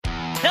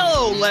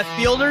Hello, left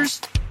fielders.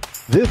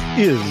 This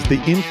is the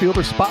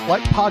Infielder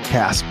Spotlight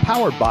podcast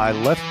powered by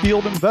Left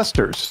Field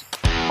Investors.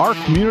 Our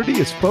community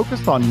is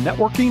focused on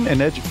networking and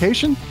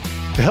education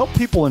to help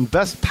people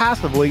invest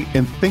passively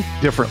and think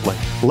differently.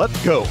 Let's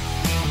go.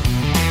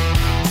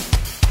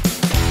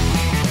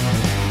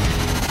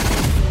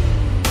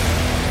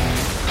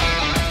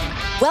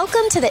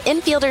 Welcome to the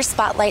Infielder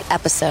Spotlight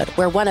episode,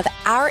 where one of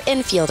our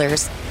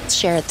infielders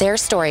shared their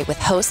story with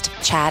host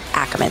Chad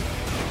Ackerman.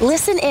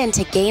 Listen in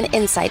to gain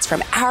insights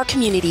from our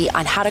community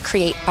on how to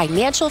create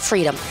financial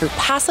freedom through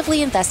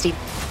passively investing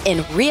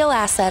in real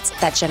assets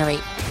that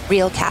generate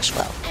real cash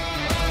flow.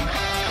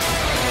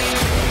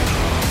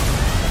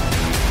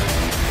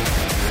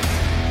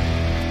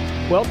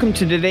 Welcome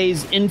to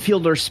today's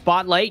Infielder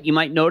Spotlight. You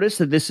might notice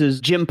that this is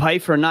Jim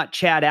Pfeiffer, not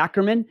Chad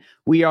Ackerman.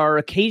 We are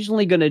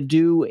occasionally going to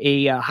do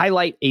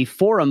highlight a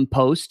forum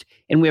post,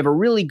 and we have a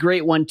really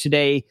great one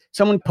today.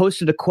 Someone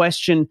posted a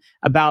question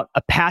about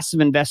a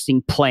passive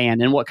investing plan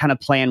and what kind of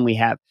plan we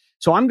have.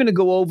 So I'm going to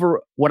go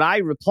over what I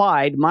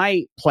replied,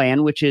 my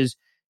plan, which is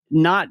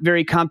not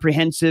very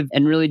comprehensive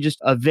and really just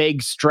a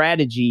vague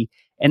strategy.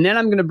 And then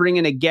I'm going to bring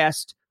in a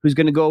guest who's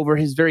going to go over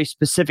his very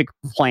specific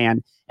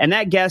plan. And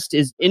that guest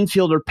is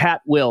infielder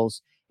Pat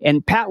Wills.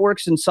 And Pat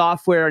works in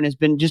software and has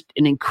been just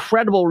an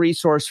incredible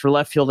resource for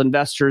left field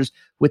investors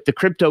with the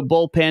crypto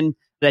bullpen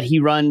that he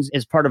runs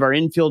as part of our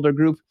infielder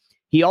group.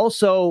 He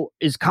also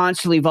is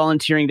constantly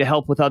volunteering to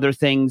help with other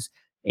things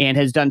and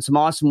has done some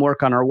awesome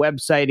work on our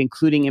website,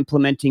 including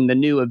implementing the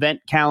new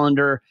event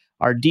calendar,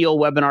 our deal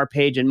webinar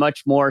page, and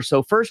much more.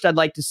 So first, I'd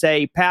like to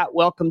say, Pat,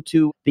 welcome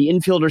to the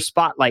Infielder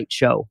Spotlight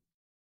Show.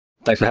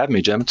 Thanks for having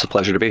me, Jim. It's a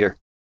pleasure to be here.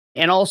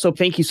 And also,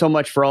 thank you so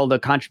much for all the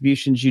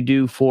contributions you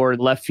do for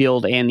left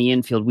field and the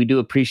infield. We do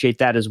appreciate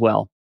that as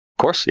well.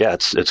 Of course. Yeah,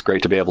 it's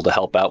great to be able to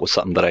help out with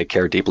something that I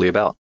care deeply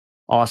about.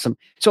 Awesome.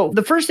 So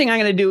the first thing I'm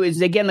going to do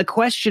is, again, the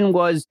question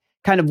was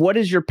kind of what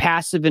is your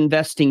passive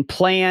investing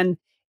plan?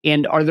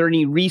 And are there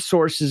any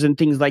resources and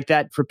things like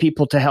that for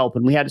people to help?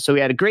 And we had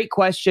a great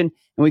question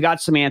and we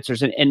got some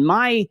answers. And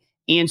my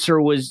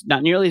answer was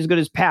not nearly as good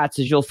as Pat's,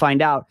 as you'll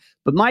find out.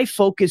 But my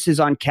focus is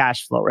on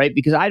cash flow, right?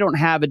 Because I don't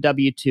have a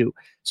W-2.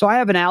 So I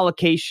have an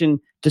allocation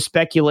to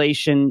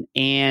speculation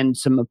and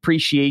some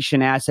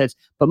appreciation assets,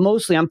 but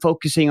mostly I'm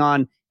focusing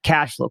on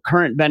cash flow,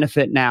 current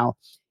benefit now.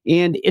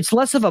 And it's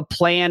less of a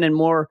plan and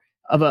more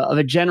of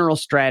a general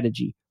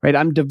strategy, right?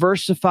 I'm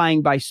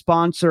diversifying by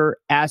sponsor,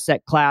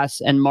 asset class,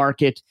 and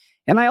market.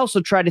 And I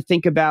also try to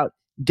think about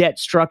debt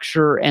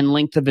structure and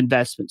length of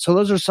investment. So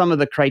those are some of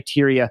the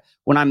criteria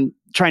when I'm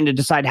trying to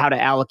decide how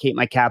to allocate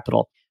my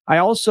capital. I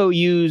also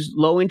use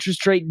low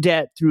interest rate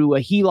debt through a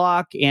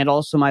HELOC and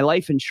also my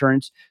life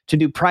insurance to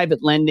do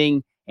private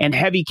lending and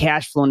heavy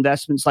cash flow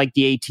investments like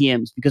the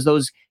ATMs, because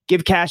those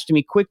give cash to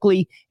me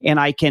quickly and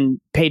I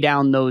can pay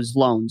down those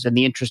loans and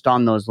the interest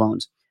on those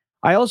loans.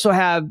 I also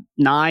have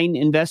 9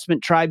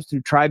 investment tribes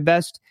through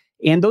TribeVest,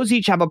 and those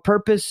each have a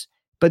purpose,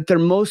 but they're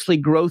mostly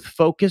growth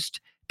focused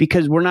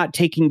because we're not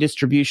taking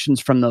distributions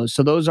from those.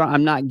 So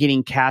I'm not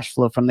getting cash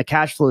flow from. The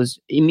cash flow is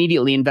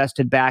immediately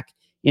invested back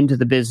into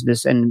the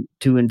business and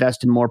to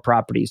invest in more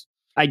properties.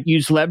 I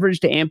use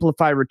leverage to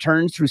amplify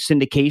returns through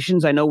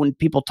syndications. I know when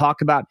people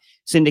talk about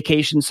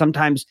syndications,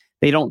 sometimes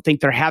they don't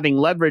think they're having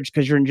leverage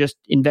because you're just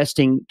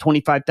investing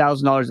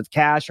 $25,000 of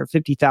cash or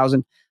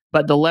 $50,000,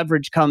 but the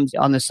leverage comes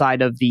on the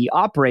side of the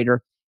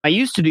operator. I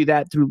used to do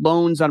that through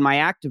loans on my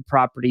active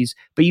properties,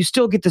 but you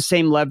still get the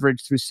same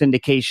leverage through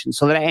syndication.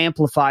 So that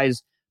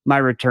amplifies my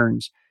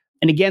returns.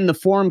 And again, the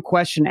forum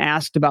question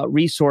asked about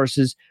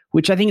resources,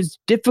 which I think is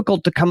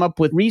difficult to come up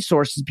with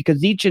resources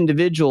because each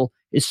individual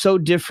is so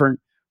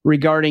different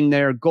regarding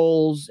their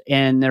goals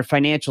and their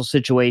financial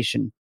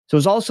situation. So it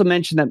was also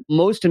mentioned that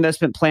most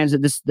investment plans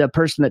that the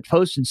person that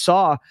posted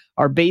saw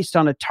are based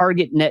on a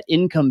target net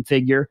income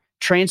figure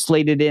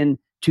translated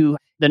into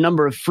the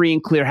number of free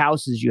and clear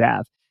houses you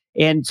have.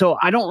 And so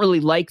I don't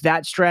really like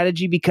that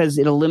strategy because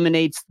it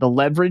eliminates the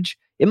leverage.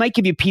 It might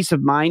give you peace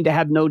of mind to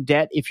have no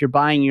debt if you're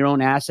buying your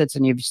own assets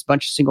and you have a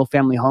bunch of single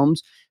family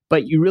homes,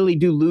 but you really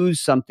do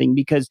lose something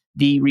because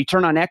the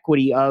return on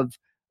equity of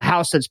a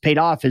house that's paid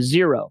off is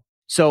 0.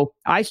 So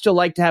I still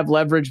like to have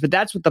leverage, but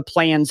that's what the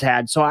plans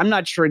had. So I'm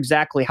not sure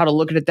exactly how to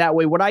look at it that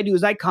way. What I do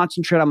is I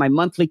concentrate on my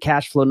monthly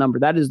cash flow number.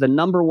 That is the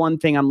number one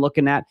thing I'm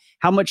looking at.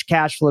 How much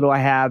cash flow do I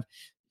have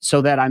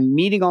so that I'm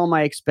meeting all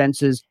my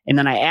expenses? And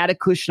then I add a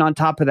cushion on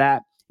top of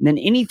that. And then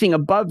anything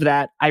above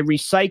that, I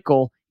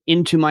recycle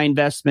into my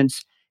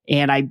investments.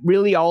 And I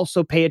really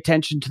also pay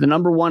attention to the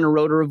number one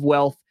eroder of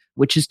wealth,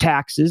 which is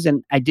taxes.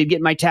 And I did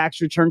get my tax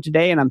return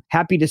today, and I'm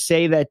happy to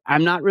say that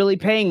I'm not really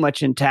paying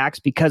much in tax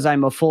because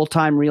I'm a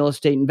full-time real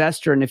estate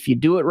investor. And if you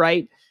do it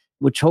right,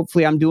 which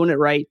hopefully I'm doing it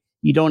right,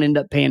 you don't end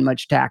up paying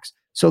much tax.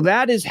 So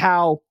that is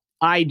how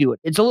I do it.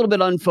 It's a little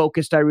bit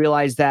unfocused, I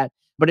realize that,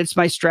 but it's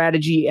my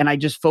strategy, and I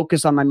just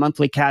focus on my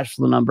monthly cash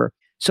flow number.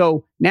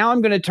 So now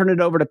I'm going to turn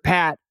it over to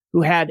Pat,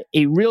 who had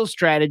a real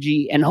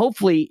strategy. And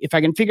hopefully, if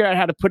I can figure out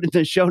how to put it in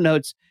the show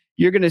notes,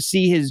 you're going to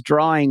see his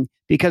drawing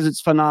because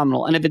it's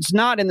phenomenal. And if it's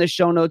not in the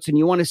show notes and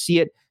you want to see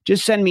it,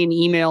 just send me an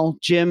email,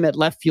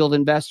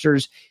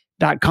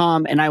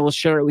 jim@leftfieldinvestors.com, and I will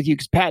share it with you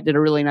because Pat did a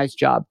really nice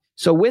job.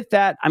 So with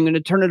that, I'm going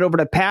to turn it over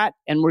to Pat,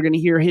 and we're going to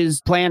hear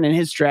his plan and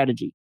his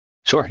strategy.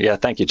 Sure. Yeah.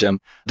 Thank you, Jim.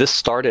 This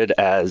started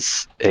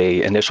as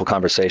a initial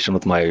conversation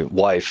with my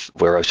wife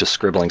where I was just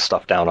scribbling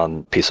stuff down on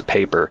a piece of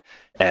paper.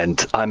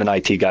 And I'm an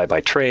IT guy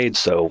by trade,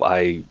 so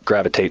I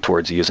gravitate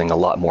towards using a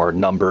lot more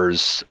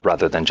numbers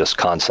rather than just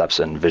concepts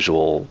and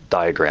visual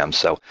diagrams.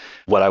 So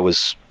what I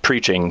was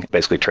preaching,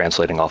 basically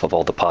translating off of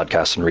all the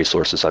podcasts and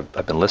resources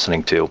I've been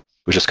listening to,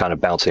 was just kind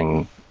of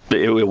bouncing.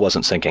 It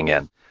wasn't sinking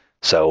in.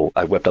 So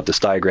I whipped up this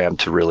diagram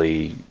to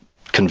really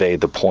convey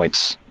the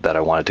points that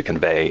I wanted to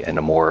convey in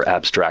a more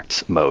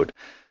abstract mode.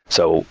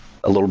 So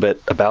a little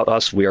bit about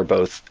us. We are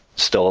both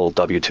still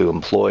W-2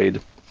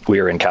 employed. We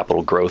are in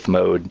capital growth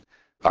mode.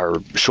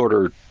 Our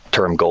shorter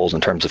term goals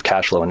in terms of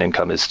cash flow and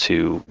income is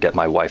to get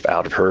my wife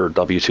out of her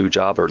W-2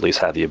 job, or at least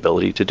have the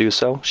ability to do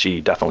so.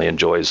 She definitely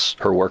enjoys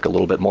her work a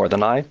little bit more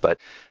than I, but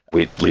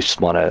we at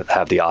least want to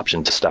have the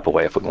option to step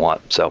away if we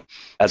want. So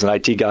as an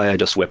IT guy, I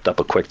just whipped up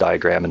a quick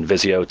diagram in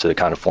Visio to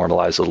kind of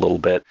formalize it a little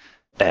bit.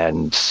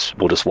 And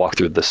we'll just walk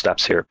through the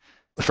steps here.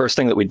 The first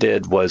thing that we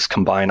did was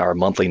combine our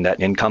monthly net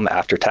income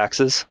after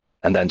taxes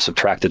and then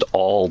subtracted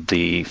all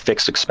the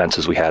fixed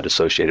expenses we had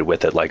associated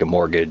with it, like a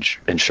mortgage,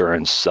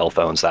 insurance, cell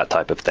phones, that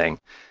type of thing,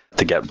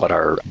 to get what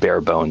our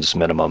bare bones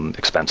minimum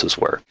expenses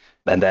were.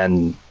 And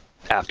then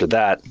after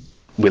that,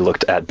 we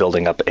looked at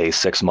building up a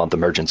 6-month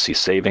emergency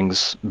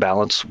savings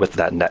balance with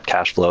that net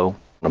cash flow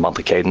on a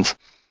monthly cadence.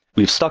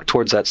 We've stuck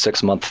towards that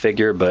 6-month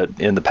figure, but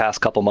in the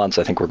past couple months,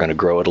 I think we're going to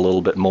grow it a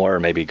little bit more,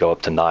 maybe go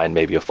up to 9,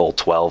 maybe a full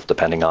 12,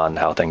 depending on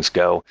how things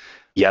go.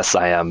 Yes,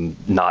 I am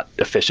not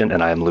efficient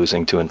and I am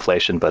losing to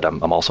inflation, but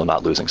I'm also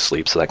not losing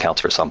sleep, so that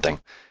counts for something.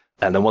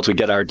 And then once we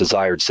get our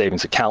desired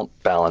savings account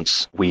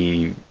balance,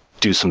 we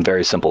do some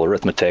very simple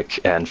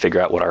arithmetic and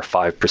figure out what our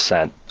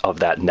 5% of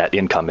that net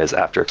income is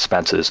after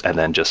expenses, and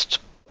then just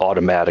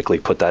automatically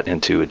put that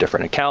into a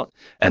different account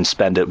and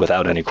spend it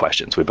without any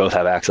questions. We both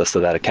have access to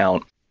that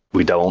account.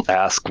 We don't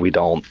ask, we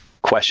don't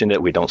question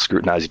it, we don't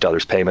scrutinize each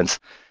other's payments.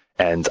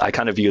 And I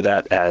kind of view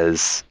that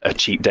as a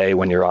cheat day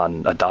when you're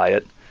on a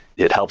diet.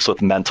 It helps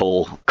with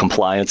mental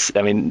compliance.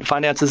 I mean,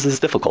 finances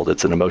is difficult.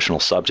 It's an emotional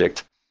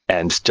subject.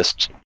 And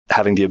just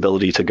having the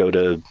ability to go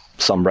to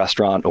some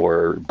restaurant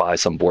or buy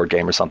some board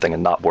game or something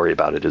and not worry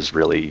about it is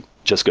really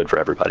just good for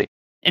everybody.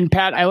 And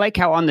Pat, I like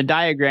how on the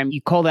diagram, you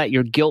call that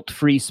your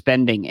guilt-free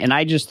spending. And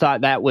I just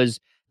thought that was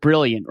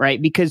brilliant, right?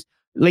 Because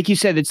like you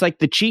said, it's like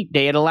the cheat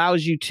day. It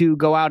allows you to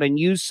go out and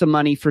use some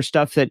money for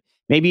stuff that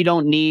maybe you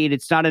don't need.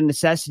 It's not a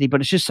necessity,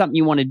 but it's just something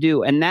you want to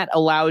do. And that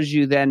allows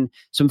you then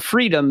some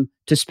freedom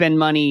to spend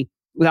money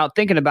without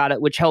thinking about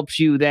it, which helps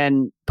you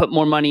then put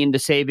more money into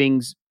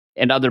savings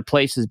and other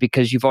places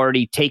because you've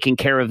already taken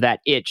care of that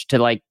itch to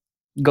like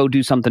go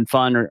do something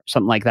fun or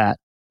something like that.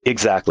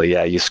 Exactly.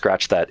 Yeah. You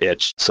scratch that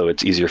itch. So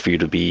it's easier for you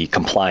to be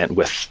compliant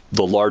with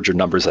the larger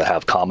numbers that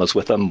have commas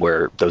with them,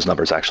 where those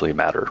numbers actually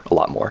matter a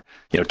lot more.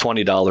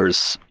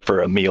 $20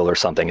 for a meal or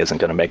something isn't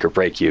going to make or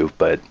break you,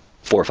 but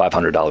 $400 or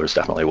 $500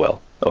 definitely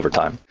will over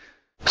time.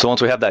 So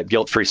once we have that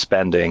guilt-free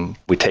spending,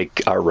 we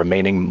take our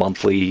remaining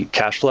monthly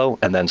cash flow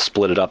and then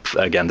split it up.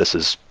 Again, this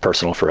is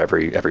personal for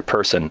every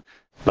person.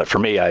 But for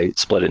me, I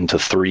split it into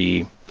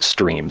 3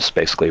 streams,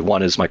 basically.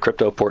 One is my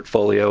crypto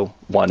portfolio.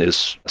 One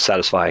is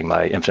satisfying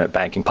my infinite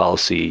banking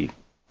policy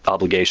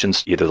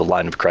obligations, either the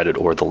line of credit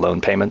or the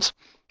loan payments.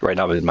 Right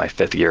now, I'm in my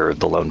 5th year of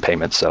the loan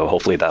payments, so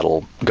hopefully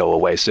that'll go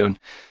away soon.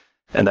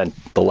 And then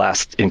the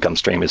last income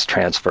stream is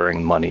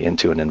transferring money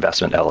into an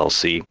investment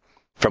LLC,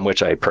 from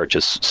which I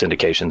purchase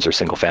syndications or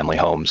single-family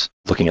homes.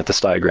 Looking at this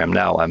diagram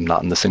now, I'm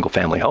not in the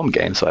single-family home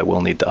game, so I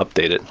will need to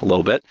update it a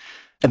little bit.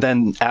 And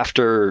then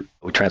after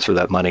we transfer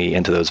that money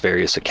into those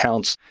various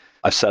accounts,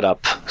 I've set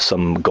up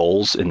some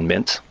goals in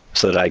Mint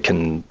so that I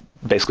can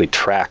basically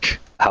track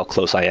how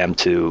close I am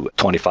to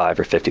 $25,000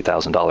 or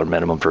 $50,000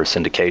 minimum for a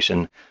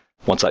syndication.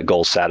 Once that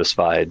goal is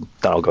satisfied,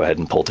 then I'll go ahead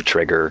and pull the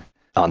trigger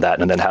on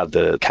that and then have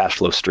the cash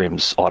flow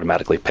streams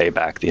automatically pay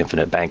back the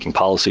infinite banking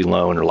policy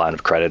loan or line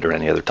of credit or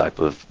any other type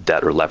of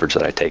debt or leverage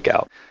that I take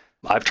out.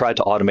 I've tried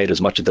to automate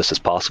as much of this as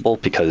possible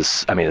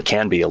because, it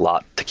can be a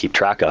lot to keep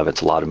track of.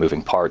 It's a lot of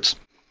moving parts.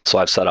 So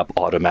I've set up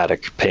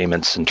automatic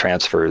payments and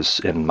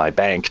transfers in my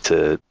bank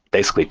to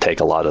basically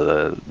take a lot of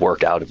the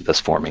work out of this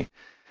for me.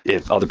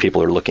 If other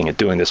people are looking at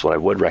doing this, what I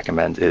would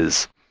recommend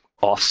is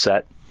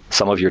offset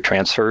some of your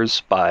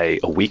transfers by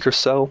a week or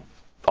so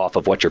off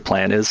of what your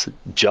plan is,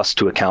 just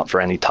to account for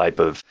any type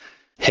of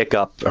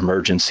hiccup,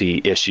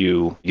 emergency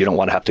issue. You don't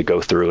want to have to go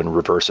through and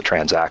reverse a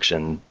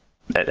transaction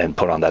and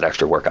put on that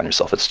extra work on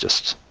yourself. It's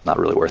just not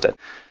really worth it.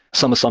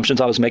 Some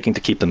assumptions I was making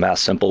to keep the math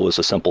simple was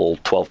a simple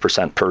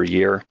 12% per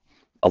year.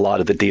 A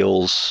lot of the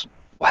deals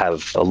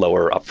have a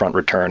lower upfront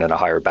return and a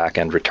higher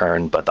back-end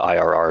return, but the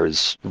IRR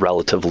is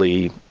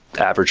relatively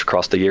average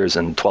across the years,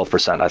 and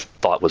 12% I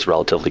thought was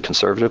relatively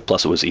conservative.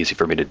 Plus, it was easy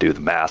for me to do the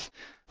math.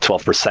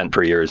 12%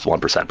 per year is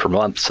 1% per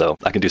month, so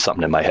I can do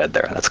something in my head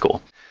there. That's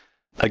cool.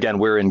 Again,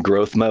 we're in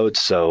growth mode,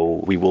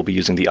 so we will be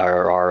using the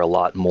IRR a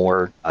lot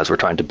more as we're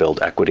trying to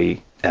build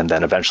equity and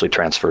then eventually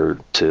transfer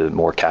to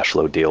more cash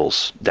flow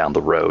deals down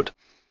the road.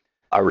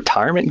 Our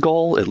retirement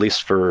goal, at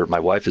least for my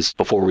wife, is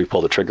before we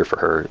pull the trigger for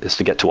her, is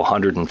to get to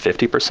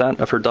 150%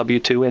 of her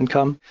W-2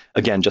 income.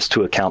 Again, just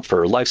to account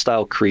for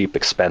lifestyle creep,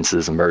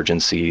 expenses,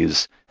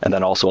 emergencies, and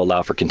then also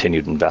allow for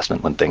continued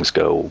investment when things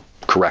go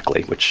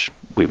correctly, which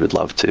we would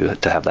love to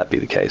have that be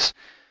the case.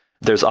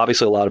 There's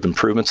obviously a lot of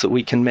improvements that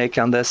we can make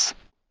on this.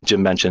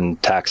 Jim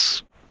mentioned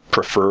tax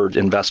preferred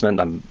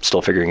investment. I'm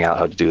still figuring out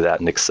how to do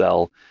that in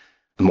Excel.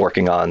 I'm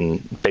working on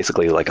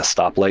basically like a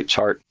stoplight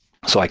chart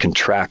so I can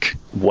track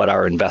what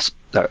our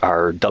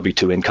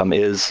W-2 income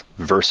is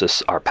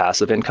versus our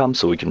passive income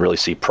so we can really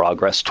see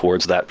progress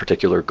towards that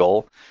particular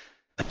goal.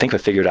 I think I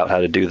figured out how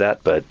to do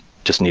that, but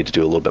just need to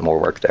do a little bit more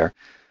work there.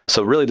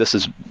 So really this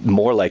is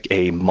more like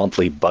a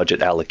monthly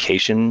budget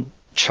allocation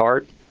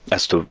chart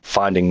as to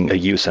finding a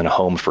use and a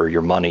home for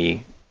your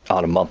money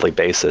on a monthly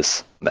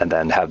basis, and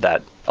then have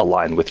that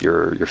align with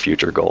your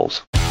future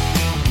goals.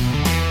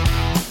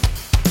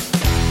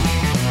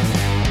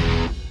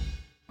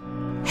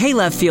 Hey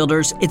left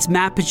fielders, it's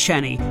Matt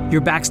Piceni,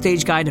 your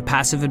backstage guide to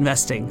passive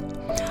investing.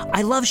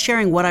 I love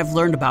sharing what I've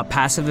learned about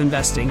passive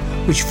investing,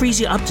 which frees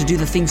you up to do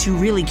the things you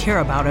really care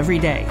about every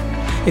day.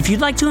 If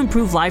you'd like to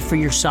improve life for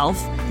yourself,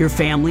 your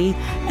family,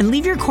 and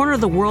leave your corner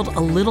of the world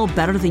a little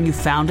better than you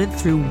found it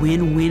through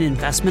win-win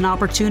investment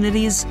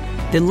opportunities,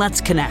 then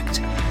let's connect.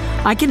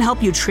 I can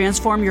help you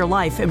transform your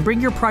life and bring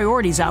your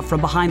priorities out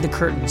from behind the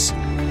curtains.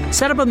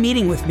 Set up a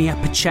meeting with me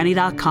at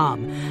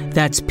Piceni.com.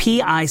 That's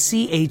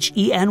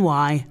Piceny.com.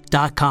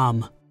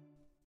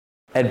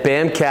 At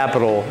BAM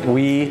Capital,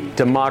 we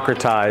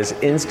democratize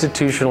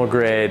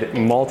institutional-grade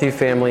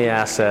multifamily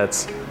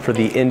assets for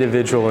the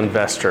individual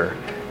investor.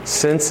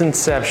 Since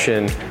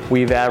inception,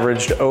 we've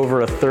averaged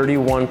over a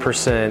 31%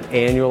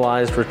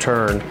 annualized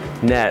return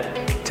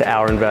net to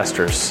our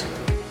investors.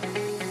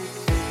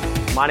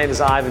 My name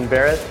is Ivan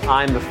Barrett.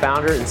 I'm the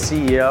founder and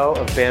CEO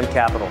of BAM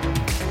Capital.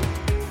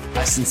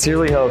 I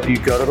sincerely hope you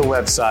go to the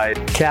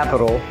website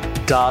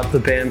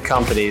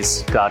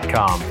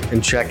capital.thebamcompanies.com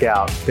and check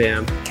out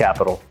BAM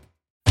Capital.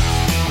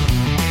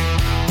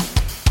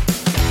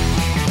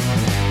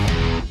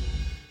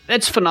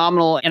 That's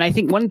phenomenal. And I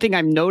think one thing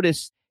I've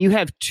noticed, you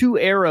have two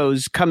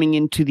arrows coming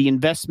into the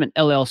investment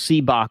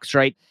LLC box,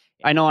 right?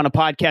 I know on a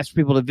podcast for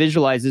people to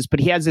visualize this,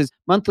 but he has his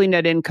monthly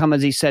net income,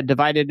 as he said,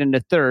 divided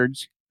into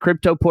thirds: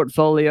 crypto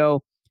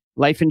portfolio,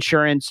 life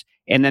insurance,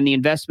 and then the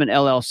investment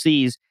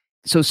LLCs.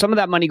 So some of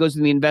that money goes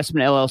in the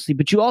investment LLC,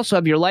 but you also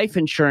have your life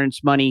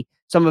insurance money,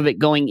 some of it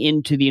going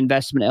into the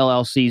investment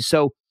LLCs.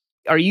 So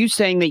are you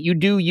saying that you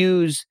do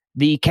use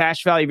the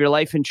cash value of your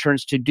life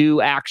insurance to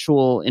do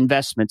actual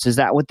investments? Is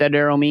that what that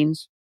arrow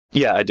means?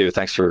 Yeah, I do.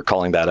 Thanks for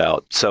calling that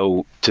out.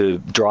 So to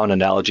draw an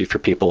analogy for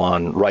people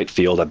on right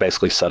field, I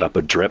basically set up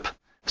a drip.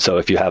 So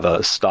if you have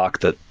a stock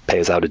that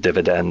pays out a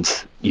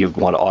dividend, you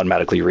want to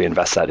automatically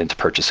reinvest that into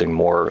purchasing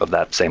more of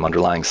that same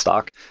underlying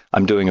stock.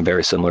 I'm doing a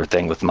very similar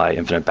thing with my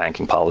infinite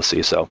banking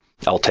policy. So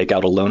I'll take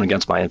out a loan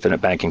against my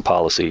infinite banking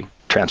policy,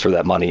 transfer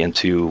that money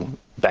into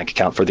bank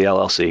account for the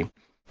LLC,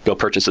 go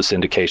purchase a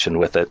syndication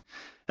with it.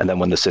 And then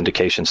when the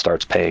syndication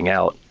starts paying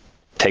out,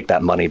 take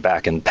that money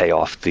back and pay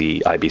off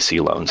the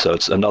IBC loan. So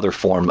it's another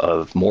form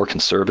of more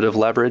conservative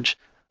leverage.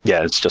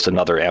 Yeah, it's just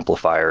another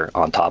amplifier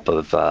on top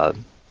of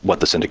what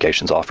the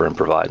syndications offer and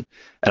provide.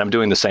 And I'm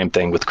doing the same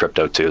thing with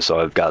crypto too. So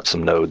I've got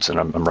some nodes and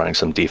I'm running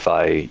some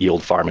DeFi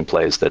yield farming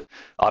plays that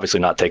obviously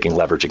not taking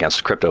leverage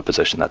against a crypto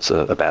position. That's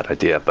a bad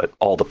idea. But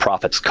all the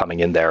profits coming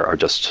in there are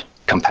just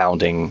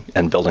compounding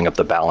and building up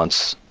the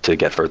balance to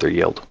get further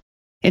yield.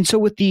 And so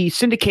with the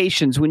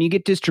syndications, when you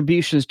get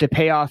distributions to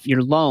pay off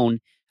your loan,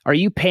 are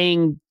you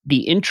paying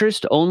the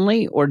interest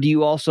only, or do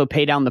you also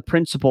pay down the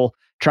principal,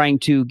 trying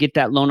to get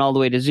that loan all the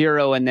way to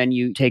zero and then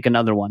you take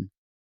another one?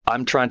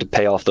 I'm trying to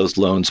pay off those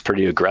loans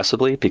pretty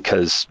aggressively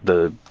because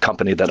the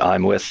company that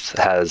I'm with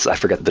has, I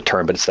forget the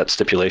term, but it's that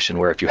stipulation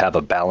where if you have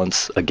a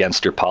balance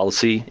against your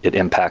policy, it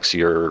impacts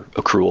your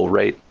accrual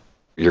rate,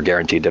 your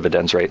guaranteed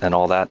dividends rate and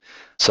all that.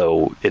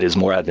 So it is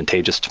more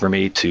advantageous for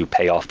me to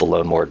pay off the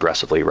loan more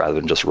aggressively rather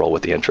than just roll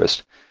with the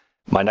interest.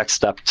 My next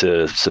step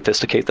to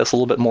sophisticate this a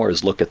little bit more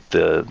is look at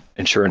the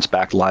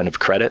insurance-backed line of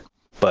credit,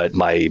 but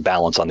my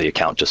balance on the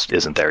account just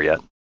isn't there yet.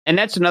 And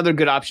that's another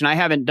good option. I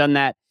haven't done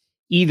that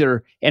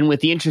either. And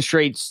with the interest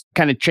rates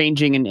kind of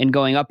changing and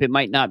going up, it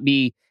might not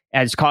be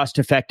as cost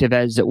effective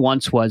as it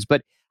once was.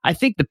 But I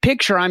think the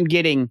picture I'm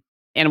getting,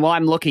 and while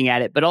I'm looking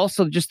at it, but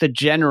also just the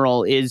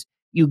general is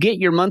you get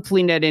your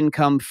monthly net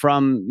income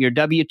from your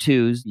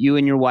W-2s, you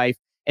and your wife,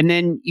 and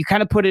then you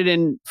kind of put it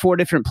in 4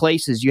 different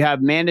places. You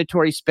have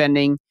mandatory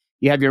spending,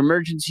 you have your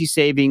emergency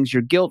savings,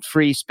 your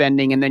guilt-free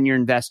spending, and then your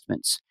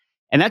investments.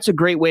 And that's a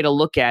great way to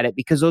look at it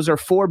because those are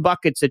 4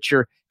 buckets that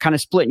you're kind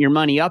of splitting your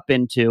money up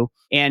into.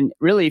 And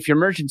really, if your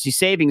emergency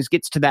savings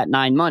gets to that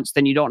 9 months,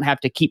 then you don't have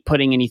to keep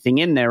putting anything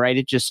in there, right?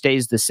 It just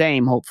stays the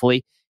same,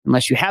 hopefully,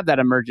 unless you have that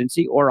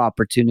emergency or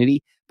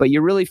opportunity. But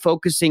you're really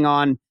focusing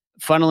on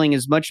funneling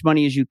as much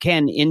money as you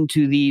can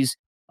into these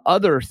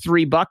other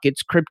 3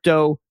 buckets: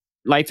 crypto,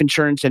 life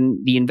insurance, and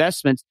the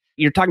investments.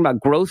 you're talking about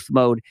growth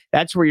mode.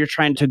 That's where you're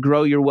trying to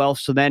grow your wealth.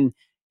 So then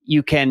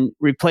you can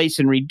replace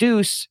and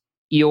reduce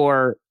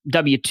your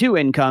W-2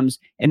 incomes.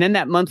 And then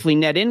that monthly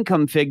net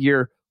income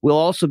figure will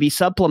also be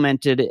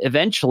supplemented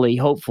eventually,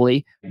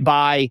 hopefully,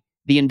 by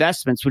the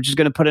investments, which is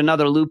going to put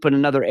another loop and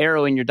another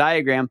arrow in your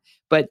diagram.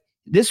 But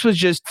this was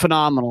just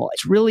phenomenal.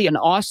 It's really an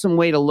awesome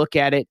way to look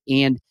at it.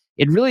 And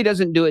it really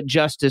doesn't do it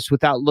justice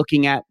without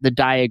looking at the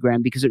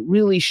diagram, because it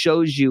really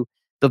shows you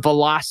the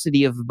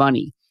velocity of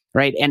money,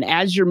 right? And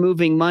as you're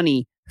moving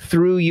money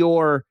through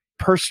your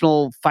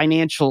personal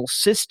financial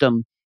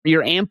system,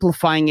 you're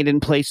amplifying it in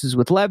places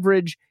with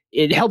leverage.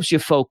 It helps you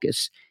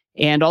focus.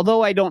 And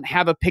although I don't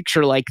have a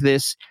picture like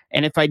this,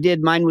 and if I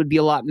did, mine would be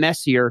a lot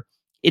messier,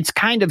 it's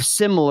kind of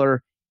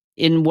similar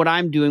in what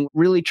I'm doing,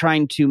 really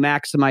trying to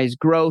maximize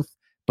growth,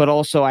 but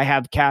also I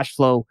have cash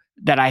flow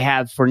that I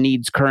have for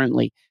needs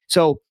currently.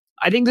 So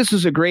I think this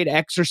was a great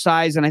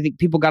exercise, and I think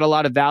people got a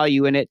lot of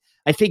value in it.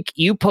 I think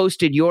you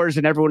posted yours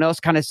and everyone else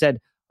kind of said,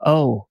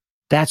 oh,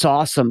 that's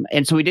awesome.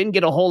 And so we didn't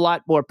get a whole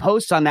lot more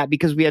posts on that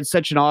because we had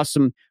such an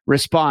awesome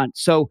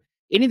response. So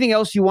anything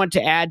else you want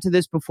to add to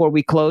this before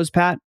we close,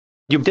 Pat?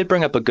 You did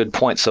bring up a good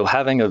point. So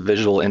having a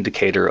visual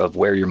indicator of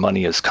where your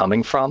money is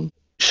coming from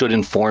should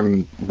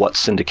inform what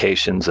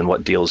syndications and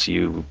what deals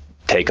you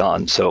take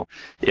on. So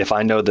if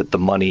I know that the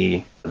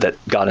money that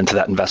got into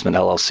that investment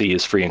LLC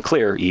is free and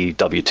clear,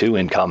 W-2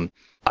 income,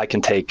 I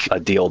can take a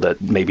deal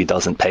that maybe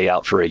doesn't pay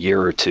out for a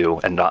year or two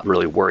and not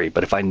really worry.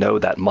 But if I know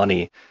that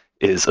money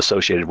is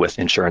associated with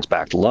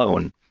insurance-backed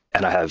loan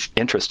and I have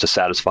interest to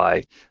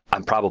satisfy,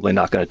 I'm probably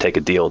not going to take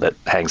a deal that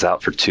hangs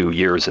out for 2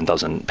 years and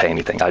doesn't pay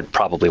anything. I'd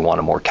probably want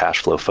a more cash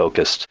flow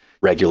focused,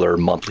 regular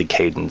monthly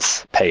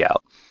cadence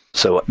payout.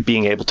 So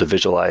being able to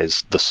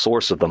visualize the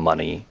source of the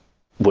money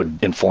would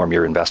inform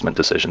your investment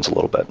decisions a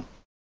little bit.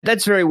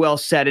 That's very well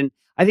said. And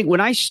I think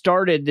when I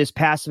started this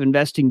passive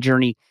investing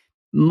journey,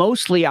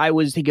 mostly I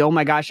was thinking, oh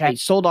my gosh, I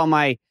sold all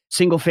my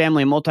single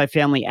family and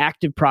multifamily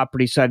active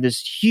property. So I have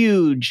this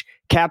huge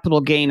capital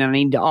gain and I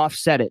need to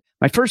offset it.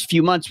 My first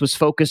few months was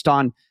focused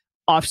on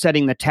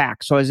offsetting the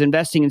tax. So I was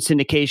investing in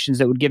syndications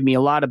that would give me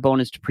a lot of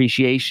bonus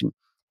depreciation.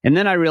 And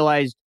then I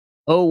realized,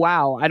 oh,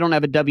 wow, I don't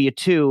have a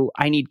W-2.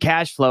 I need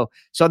cash flow.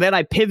 So then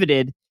I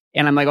pivoted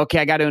and I'm like, okay,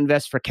 I got to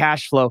invest for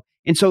cash flow.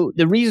 And so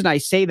the reason I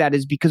say that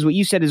is because what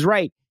you said is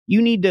right.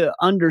 You need to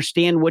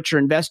understand what you're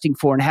investing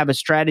for and have a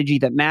strategy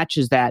that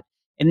matches that.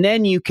 And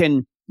then you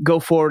can go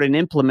forward and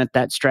implement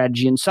that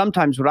strategy. And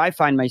sometimes what I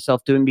find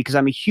myself doing, because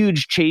I'm a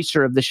huge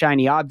chaser of the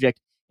shiny object,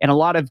 and a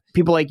lot of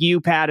people like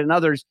you, Pat, and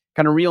others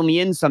kind of reel me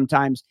in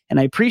sometimes, and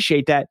I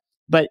appreciate that.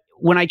 But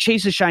when I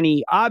chase a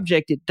shiny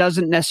object, it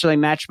doesn't necessarily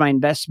match my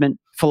investment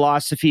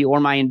philosophy or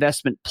my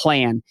investment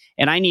plan.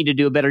 And I need to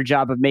do a better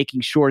job of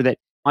making sure that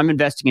I'm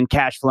investing in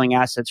cash flowing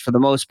assets for the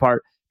most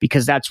part,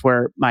 because that's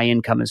where my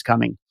income is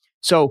coming.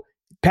 So,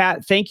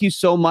 Pat, thank you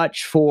so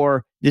much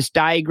for this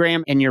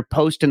diagram and your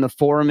post in the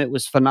forum. It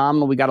was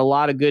phenomenal. We got a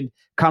lot of good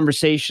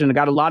conversation. I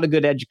got a lot of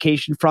good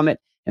education from it.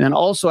 And then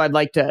also, I'd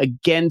like to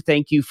again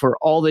thank you for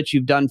all that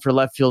you've done for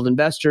Left Field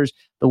Investors,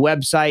 the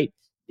website.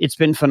 It's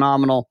been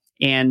phenomenal.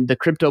 And the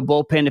Crypto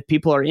Bullpen, if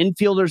people are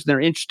infielders and they're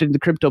interested in the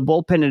Crypto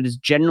Bullpen, it is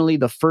generally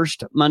the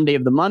first Monday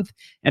of the month.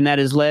 And that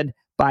is led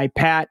by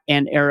Pat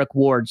and Eric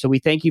Ward. So we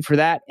thank you for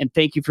that. And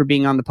thank you for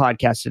being on the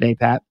podcast today,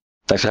 Pat.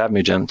 Thanks for having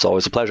me, Jim. It's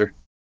always a pleasure.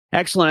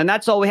 Excellent. And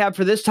that's all we have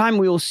for this time.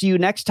 We will see you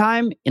next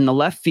time in the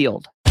left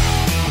field.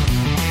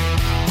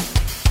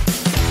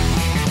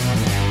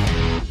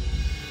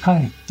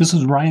 Hi, this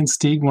is Ryan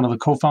Stieg, one of the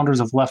co-founders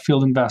of Left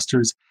Field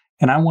Investors,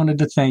 and I wanted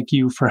to thank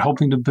you for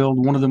helping to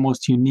build one of the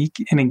most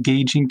unique and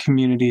engaging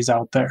communities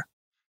out there.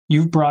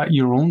 You've brought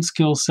your own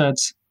skill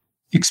sets,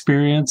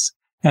 experience,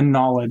 and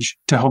knowledge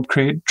to help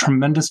create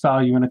tremendous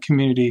value in a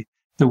community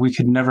that we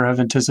could never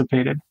have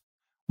anticipated.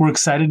 We're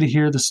excited to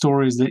hear the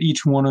stories that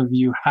each one of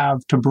you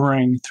have to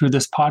bring through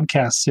this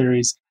podcast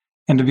series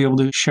and to be able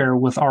to share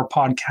with our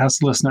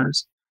podcast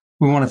listeners.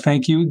 We want to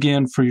thank you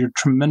again for your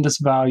tremendous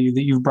value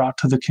that you've brought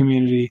to the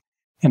community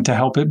and to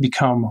help it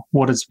become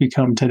what it's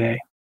become today.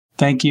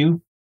 Thank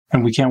you,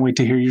 and we can't wait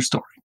to hear your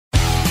story.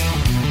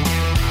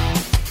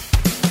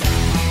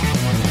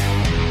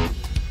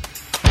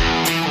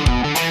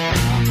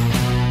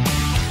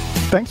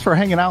 Thanks for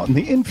hanging out in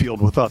the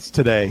infield with us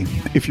today.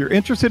 If you're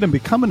interested in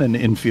becoming an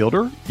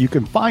infielder, you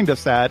can find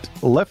us at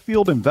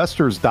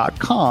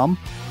leftfieldinvestors.com,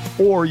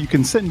 or you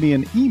can send me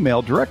an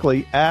email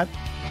directly at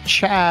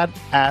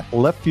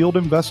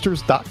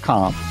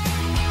chad@leftfieldinvestors.com.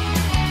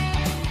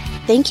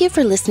 Thank you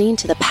for listening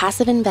to the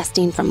Passive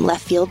Investing from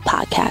Left Field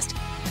podcast.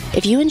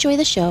 If you enjoy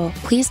the show,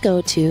 please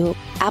go to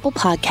Apple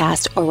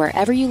Podcast or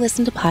wherever you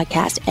listen to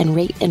podcasts and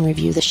rate and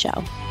review the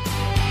show.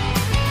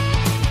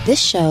 This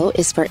show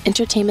is for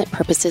entertainment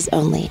purposes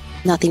only.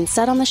 Nothing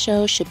said on the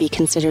show should be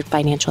considered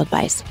financial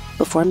advice.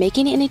 Before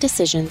making any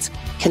decisions,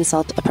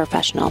 consult a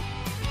professional.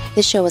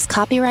 This show is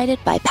copyrighted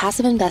by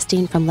Passive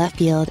Investing from Left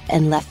Field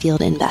and Left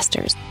Field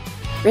Investors.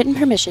 Written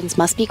permissions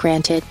must be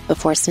granted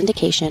before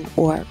syndication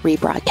or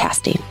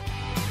rebroadcasting.